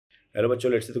Hello बच्चों,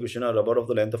 let's see the question. A rubber of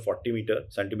the length of 40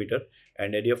 centimeter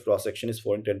and area of cross section is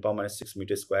 4 × 10 power minus 6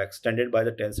 meter square extended by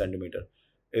the 10 centimeter.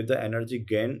 If the energy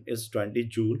gain is 20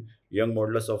 joule, Young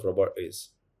modulus of rubber is.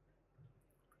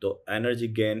 तो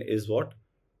energy gain is what?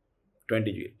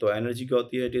 20 joule. तो energy क्या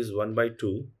होती है? It is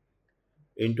 1/2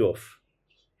 into of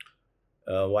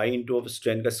y into of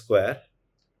strain का square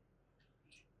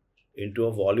into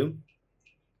of volume,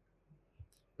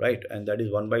 right? And that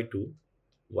is 1/2.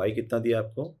 y कितना दिया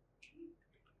आपको?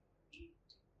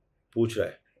 पूछ रहा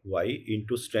है. y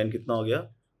इंटू स्ट्रेन कितना हो गया?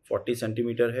 40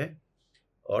 सेंटीमीटर है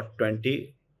और 20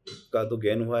 का तो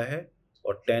गेन हुआ है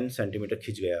और 10 सेंटीमीटर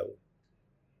खिंच गया वो.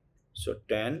 सो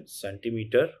 10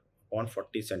 सेंटीमीटर अपॉन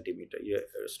 40 सेंटीमीटर,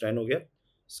 ये स्ट्रेन हो गया.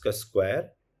 इसका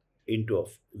square into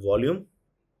of volume,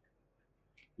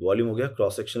 volume हो गया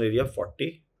cross sectional area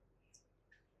 40,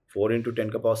 4 ×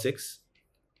 10⁻⁶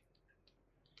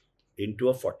 into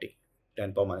of 40,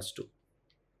 10⁻⁻².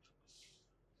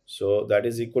 So that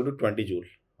is equal to 20 joule,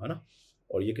 है ना.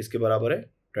 और ये किसके बराबर है?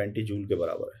 20 जूल के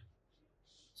बराबर है.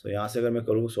 सो यहाँ से अगर मैं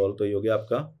करूँ सॉल्व तो ये हो गया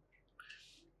आपका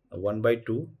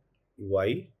 1/2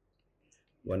 y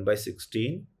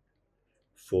 1/16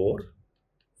 4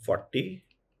 40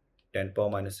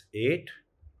 10⁻⁸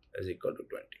 इज इक्वल टू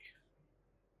 20.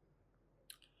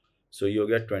 सो ये हो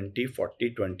गया 20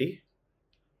 40 20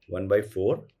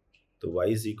 1/4. तो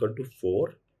y is equal to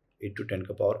 4 ×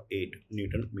 10⁸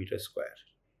 Newton metre square.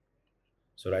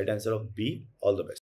 So right answer of B. All the best.